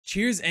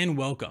Cheers and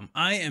welcome.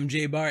 I am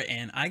jBahr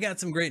and I got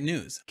some great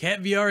news.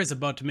 CatVR is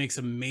about to make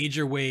some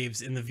major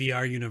waves in the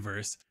VR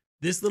universe.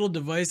 This little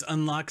device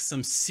unlocks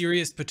some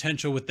serious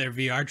potential with their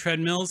VR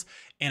treadmills,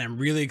 and I'm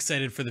really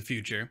excited for the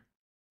future.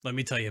 Let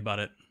me tell you about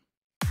it.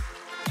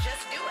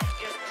 Just do it.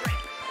 Just drink,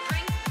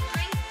 drink,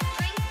 drink,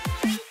 drink,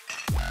 drink.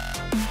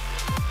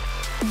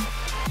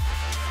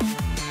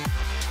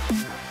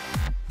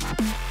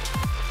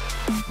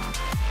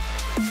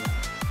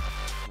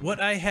 What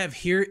I have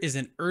here is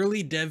an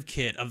early dev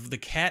kit of the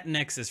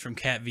NEXUS from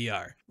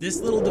CatVR.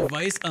 This little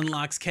device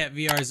unlocks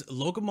CatVR's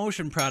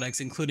locomotion products,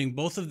 including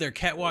both of their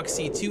Katwalk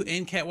C2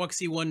 and Katwalk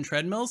C1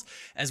 treadmills,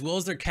 as well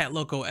as their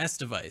CatLock OS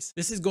device.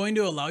 This is going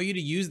to allow you to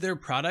use their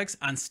products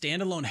on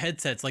standalone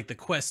headsets like the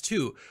Quest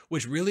 2,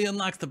 which really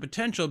unlocks the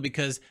potential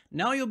because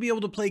now you'll be able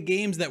to play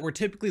games that were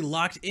typically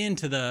locked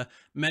into the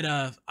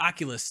Meta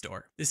Oculus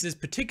store. This is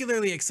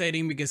particularly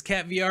exciting because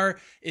CatVR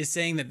is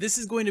saying that this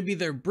is going to be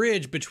their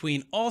bridge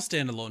between all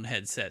standalone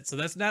headsets. So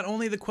that's not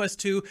only the Quest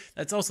 2,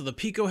 that's also the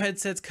Pico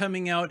headsets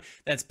coming out,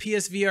 that's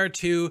PSVR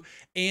 2,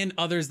 and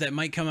others that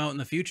might come out in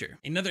the future.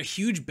 Another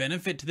huge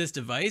benefit to this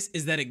device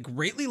is that it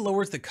greatly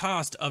lowers the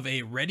cost of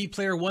a Ready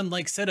Player One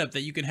like setup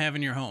that you can have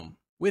in your home.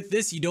 With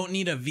this, you don't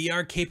need a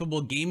VR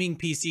capable gaming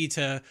PC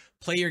to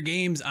play your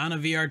games on a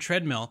VR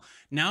treadmill.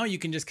 Now you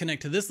can just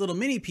connect to this little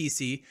mini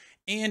PC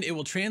and it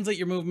will translate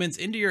your movements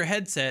into your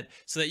headset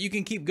so that you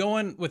can keep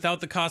going without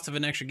the cost of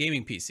an extra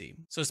gaming PC.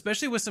 So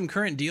especially with some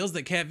current deals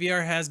that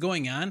CatVR has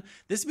going on,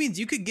 this means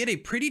you could get a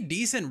pretty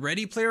decent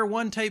Ready Player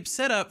One type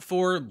setup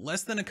for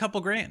less than a couple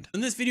grand.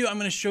 In this video, I'm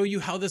going to show you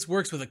how this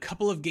works with a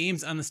couple of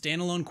games on the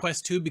standalone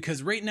Quest 2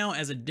 because right now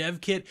as a dev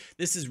kit,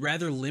 this is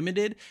rather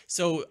limited.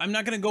 So I'm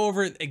not going to go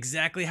over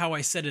exactly how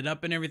I set it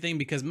up and everything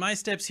because my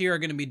steps here are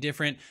going to be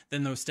different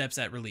than those steps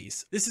at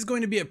release. This is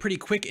going to be a pretty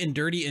quick and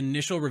dirty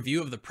initial review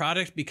of the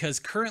product because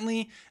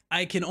currently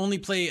I can only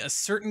play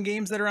certain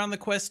games that are on the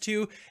Quest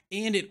 2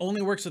 and it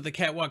only works with the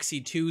Katwalk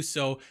C2.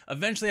 So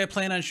eventually I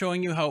plan on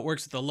showing you how it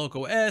works with the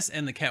Loco S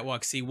and the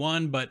Katwalk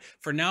C1. But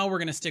for now, we're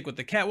going to stick with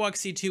the Katwalk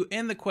C2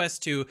 and the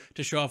Quest 2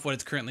 to show off what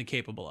it's currently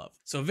capable of.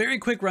 So a very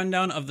quick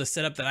rundown of the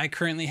setup that I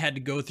currently had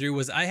to go through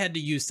was I had to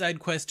use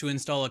SideQuest to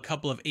install a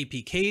couple of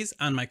APKs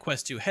on my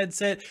Quest 2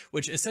 headset,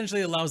 which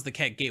essentially allows the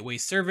Cat Gateway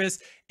service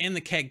and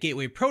the Cat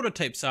Gateway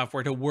prototype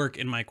software to work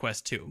in my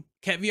Quest 2.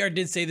 CatVR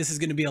did say this is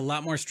going to be a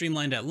lot more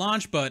streamlined at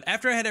launch, but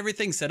after I had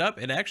everything set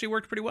up, it actually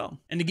worked pretty well.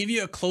 And to give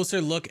you a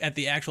closer look at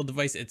the actual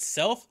device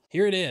itself,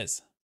 here it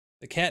is,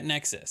 the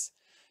NEXUS.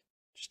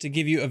 Just to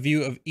give you a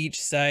view of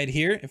each side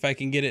here, if I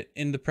can get it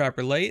in the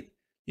proper light,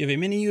 you have a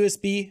mini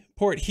USB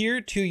port here,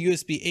 2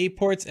 USB-A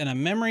ports, and a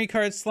memory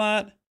card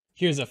slot.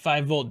 Here's a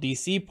 5-volt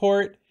DC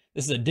port.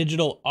 This is a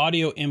digital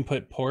audio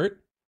input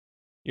port,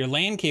 your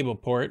LAN cable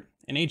port,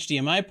 an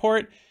HDMI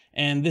port,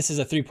 and this is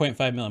a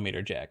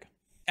 3.5mm jack.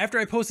 After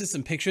I posted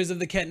some pictures of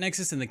the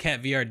NEXUS in the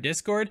CatVR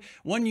Discord,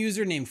 one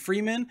user named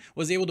Freeman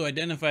was able to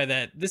identify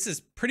that this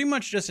is pretty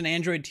much just an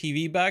Android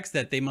TV box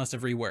that they must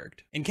have reworked.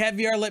 And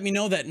CatVR let me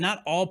know that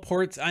not all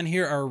ports on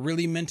here are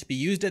really meant to be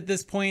used at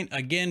this point.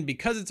 Again,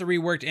 because it's a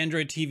reworked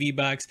Android TV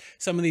box,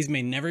 some of these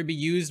may never be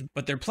used,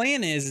 but their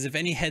plan is if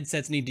any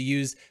headsets need to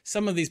use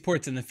some of these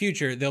ports in the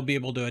future, they'll be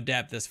able to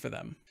adapt this for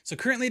them. So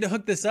currently to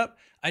hook this up,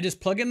 I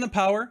just plug in the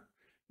power,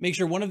 make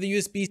sure one of the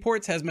USB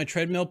ports has my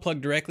treadmill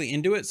plugged directly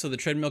into it so the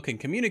treadmill can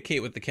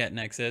communicate with the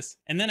NEXUS.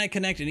 And then I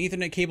connect an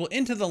Ethernet cable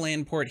into the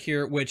LAN port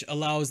here, which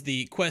allows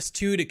the Quest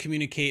 2 to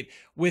communicate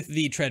with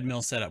the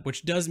treadmill setup,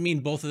 which does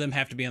mean both of them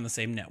have to be on the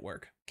same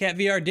network.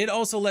 CatVR did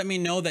also let me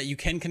know that you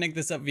can connect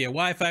this up via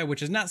Wi-Fi,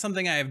 which is not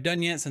something I have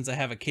done yet since I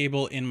have a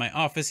cable in my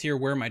office here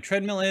where my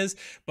treadmill is,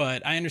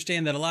 but I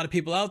understand that a lot of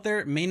people out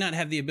there may not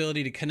have the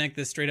ability to connect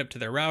this straight up to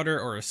their router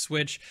or a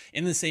switch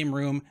in the same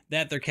room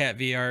that their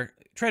CatVR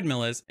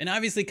treadmill is. And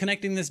obviously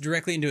connecting this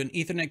directly into an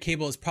Ethernet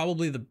cable is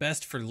probably the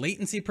best for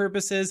latency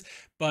purposes,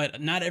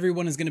 but not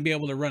everyone is going to be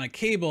able to run a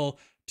cable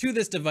to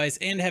this device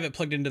and have it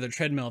plugged into their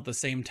treadmill at the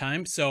same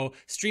time. So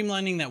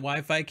streamlining that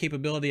Wi-Fi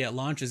capability at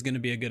launch is going to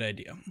be a good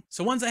idea.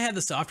 So once I have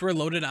the software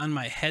loaded on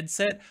my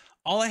headset,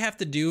 all I have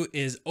to do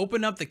is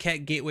open up the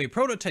Cat Gateway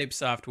prototype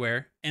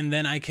software, and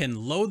then I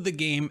can load the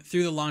game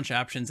through the launch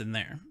options in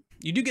there.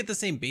 You do get the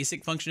same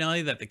basic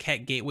functionality that the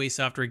Cat Gateway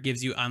software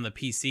gives you on the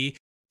PC,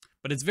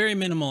 but it's very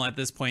minimal at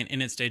this point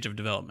in its stage of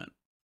development.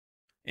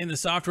 In the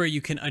software,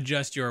 you can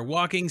adjust your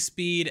walking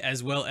speed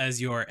as well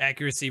as your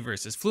accuracy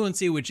versus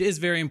fluency, which is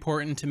very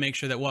important to make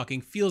sure that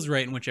walking feels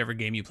right in whichever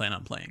game you plan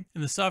on playing.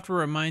 And the software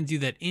reminds you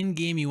that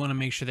in-game you want to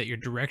make sure that your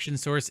direction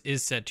source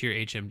is set to your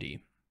HMD.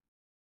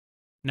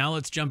 Now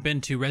let's jump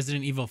into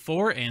Resident Evil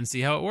 4 and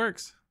see how it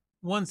works.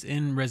 Once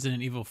in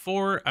Resident Evil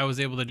 4, I was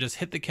able to just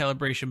hit the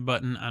calibration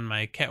button on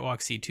my Katwalk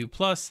C2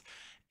 Plus,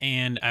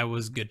 and I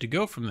was good to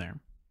go from there.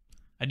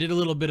 I did a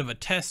little bit of a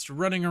test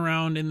running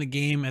around in the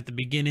game at the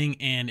beginning,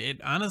 and it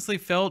honestly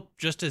felt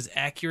just as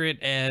accurate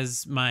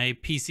as my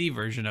PC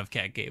version of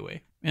Cat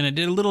Gateway. And I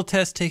did a little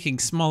test taking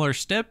smaller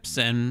steps,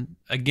 and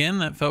again,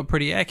 that felt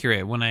pretty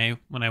accurate. When I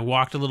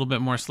walked a little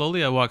bit more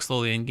slowly, I walked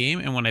slowly in game,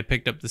 and when I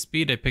picked up the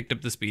speed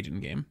in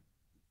game.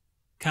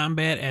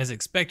 Combat, as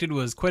expected,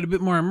 was quite a bit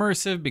more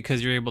immersive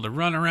because you're able to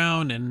run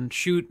around and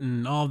shoot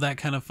and all that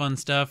kind of fun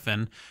stuff,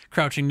 and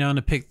crouching down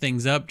to pick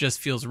things up just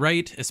feels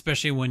right,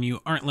 especially when you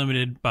aren't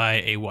limited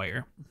by a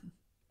wire.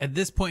 At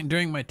this point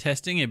during my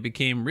testing, it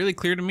became really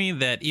clear to me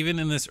that even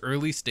in this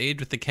early stage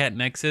with the Cat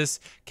Nexus,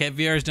 Cat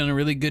VR has done a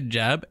really good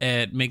job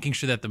at making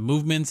sure that the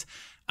movements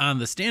on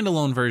the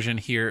standalone version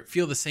here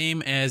feel the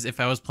same as if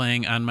I was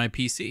playing on my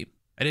PC.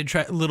 I did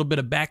try a little bit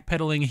of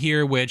backpedaling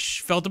here,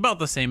 which felt about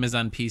the same as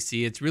on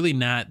PC. It's really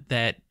not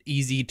that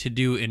easy to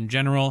do in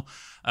general,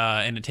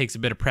 and it takes a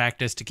bit of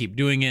practice to keep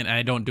doing it.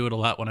 I don't do it a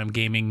lot when I'm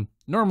gaming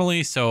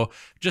normally, so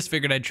just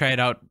figured I'd try it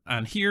out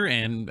on here,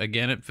 and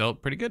again, it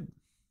felt pretty good.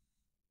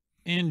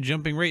 And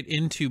jumping right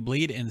into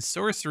Blade and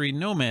Sorcery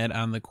Nomad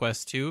on the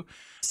Quest 2.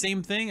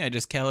 Same thing, I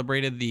just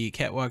calibrated the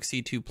Katwalk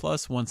C2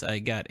 Plus once I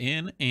got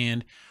in,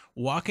 and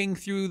walking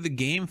through the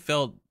game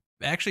felt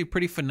actually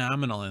pretty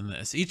phenomenal in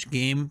this. Each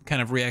game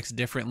kind of reacts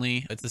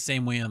differently. It's the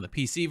same way on the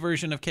PC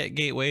version of Cat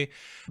Gateway.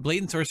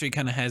 Blade and Sorcery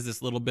kind of has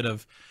this little bit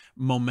of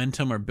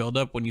momentum or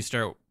buildup when you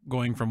start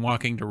going from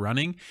walking to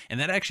running, and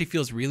that actually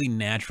feels really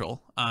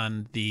natural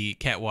on the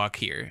Catwalk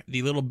here.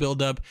 The little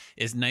buildup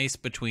is nice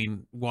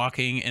between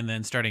walking and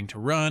then starting to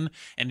run,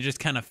 and it just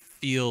kind of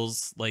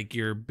feels like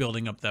you're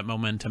building up that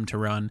momentum to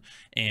run,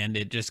 and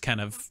it just kind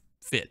of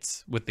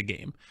fits with the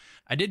game.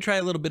 I did try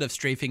a little bit of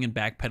strafing and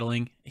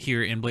backpedaling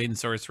here in Blade and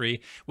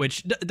Sorcery,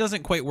 which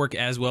doesn't quite work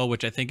as well,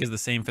 which I think is the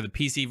same for the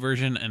PC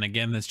version. And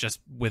again, that's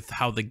just with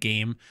how the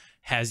game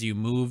has you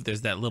move.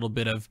 There's that little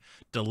bit of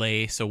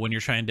delay. So when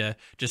you're trying to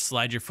just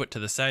slide your foot to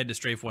the side to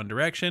strafe one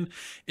direction,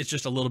 it's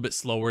just a little bit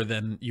slower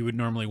than you would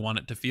normally want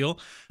it to feel.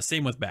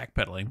 Same with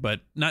backpedaling, but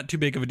not too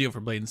big of a deal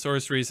for Blade and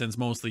Sorcery, since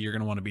mostly you're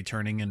going to want to be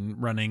turning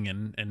and running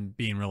and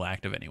being real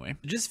active anyway.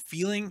 Just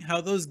feeling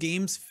how those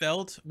games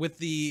felt with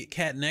the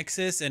Cat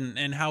Nexus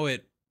and how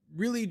it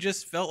really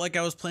just felt like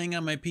I was playing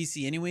on my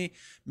PC anyway,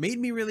 made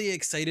me really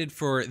excited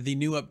for the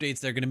new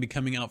updates that are going to be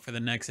coming out for the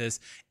Nexus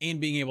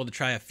and being able to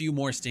try a few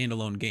more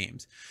standalone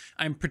games.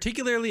 I'm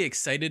particularly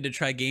excited to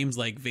try games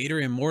like Vader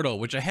Immortal,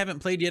 which I haven't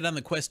played yet on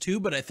the Quest 2,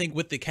 but I think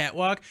with the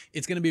Catwalk,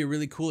 it's going to be a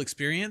really cool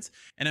experience.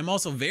 And I'm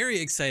also very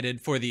excited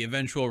for the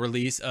eventual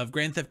release of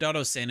Grand Theft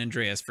Auto San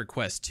Andreas for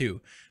Quest 2,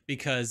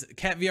 because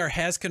Cat VR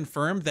has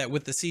confirmed that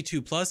with the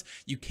C2 Plus,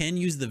 you can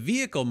use the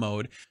vehicle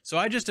mode. So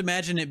I just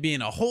imagine it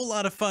being a whole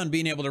lot of fun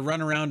being able to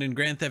run around in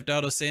Grand Theft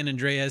Auto San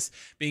Andreas,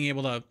 being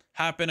able to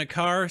hop in a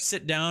car,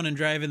 sit down and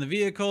drive in the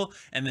vehicle,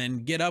 and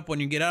then get up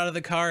when you get out of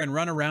the car and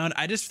run around.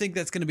 I just think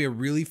that's going to be a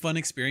really fun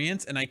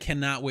experience, and I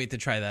cannot wait to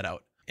try that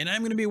out. And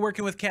I'm going to be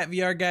working with Cat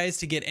VR, guys,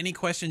 to get any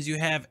questions you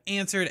have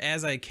answered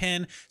as I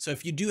can. So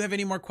if you do have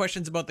any more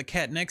questions about the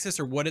Cat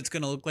Nexus or what it's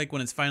going to look like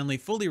when it's finally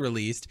fully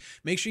released,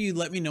 make sure you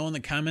let me know in the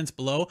comments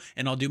below,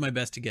 and I'll do my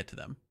best to get to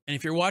them. And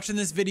if you're watching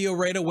this video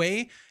right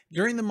away,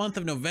 during the month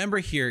of November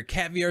here,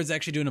 Cat VR is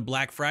actually doing a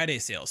Black Friday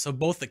sale. So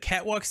both the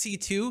Catwalk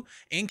C2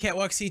 and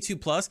Catwalk C2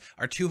 Plus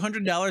are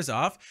 $200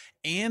 off,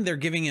 and they're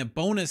giving a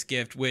bonus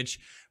gift, which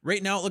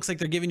right now it looks like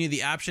they're giving you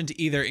the option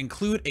to either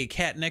include a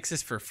Cat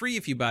Nexus for free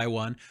if you buy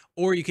one,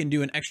 or you can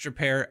do an extra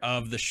pair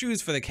of the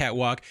shoes for the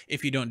Catwalk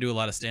if you don't do a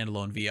lot of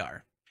standalone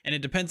VR. And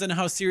it depends on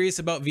how serious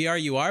about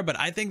VR you are, but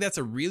I think that's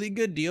a really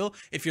good deal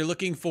if you're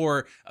looking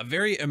for a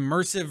very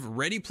immersive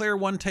Ready Player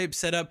One type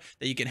setup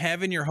that you can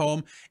have in your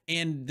home.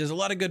 And there's a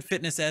lot of good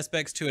fitness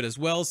aspects to it as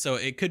well, so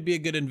it could be a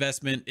good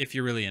investment if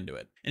you're really into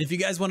it. And if you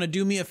guys want to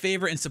do me a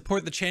favor and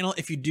support the channel,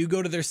 if you do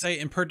go to their site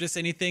and purchase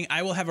anything,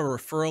 I will have a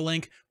referral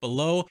link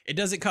below. It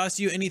doesn't cost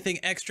you anything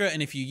extra,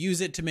 and if you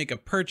use it to make a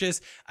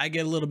purchase, I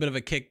get a little bit of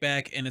a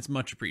kickback, and it's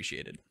much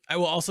appreciated. I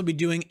will also be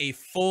doing a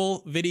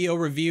full video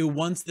review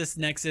once this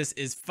Nexus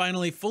is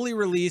finally fully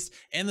released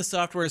and the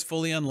software is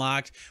fully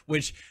unlocked,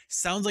 which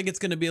sounds like it's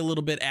going to be a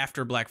little bit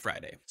after Black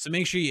Friday. So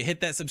make sure you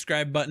hit that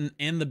subscribe button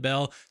and the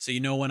bell so you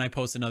know when I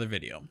post another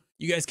video.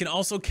 You guys can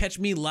also catch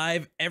me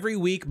live every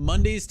week,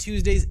 Mondays,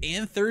 Tuesdays,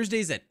 and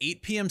Thursdays at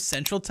 8 p.m.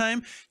 Central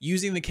Time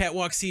using the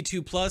Catwalk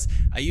C2 Plus.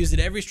 I use it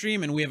every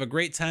stream and we have a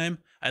great time.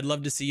 I'd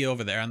love to see you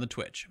over there on the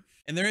Twitch.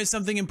 And there is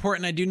something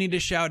important I do need to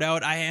shout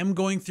out. I am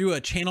going through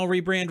a channel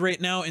rebrand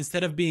right now.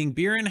 Instead of being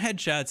Beer and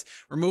Headshots,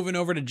 we're moving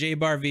over to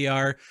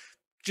jBahrVR.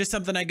 Just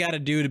something I got to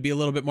do to be a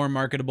little bit more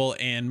marketable,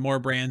 and more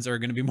brands are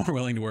going to be more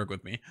willing to work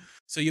with me.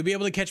 So you'll be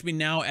able to catch me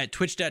now at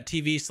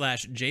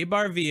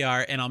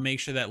twitch.tv/jBahrVR, and I'll make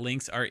sure that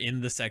links are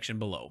in the section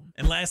below.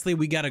 And lastly,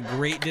 we got a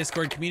great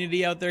Discord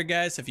community out there,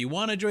 guys. So if you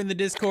want to join the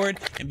Discord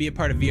and be a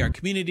part of VR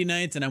community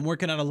nights, and I'm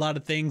working on a lot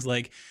of things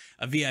like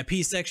a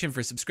VIP section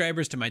for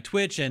subscribers to my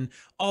Twitch and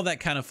all that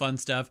kind of fun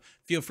stuff,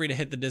 feel free to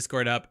hit the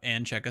Discord up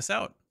and check us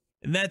out.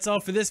 And that's all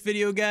for this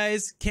video,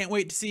 guys. Can't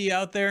wait to see you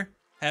out there.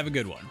 Have a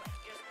good one.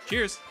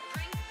 Cheers.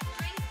 Drink.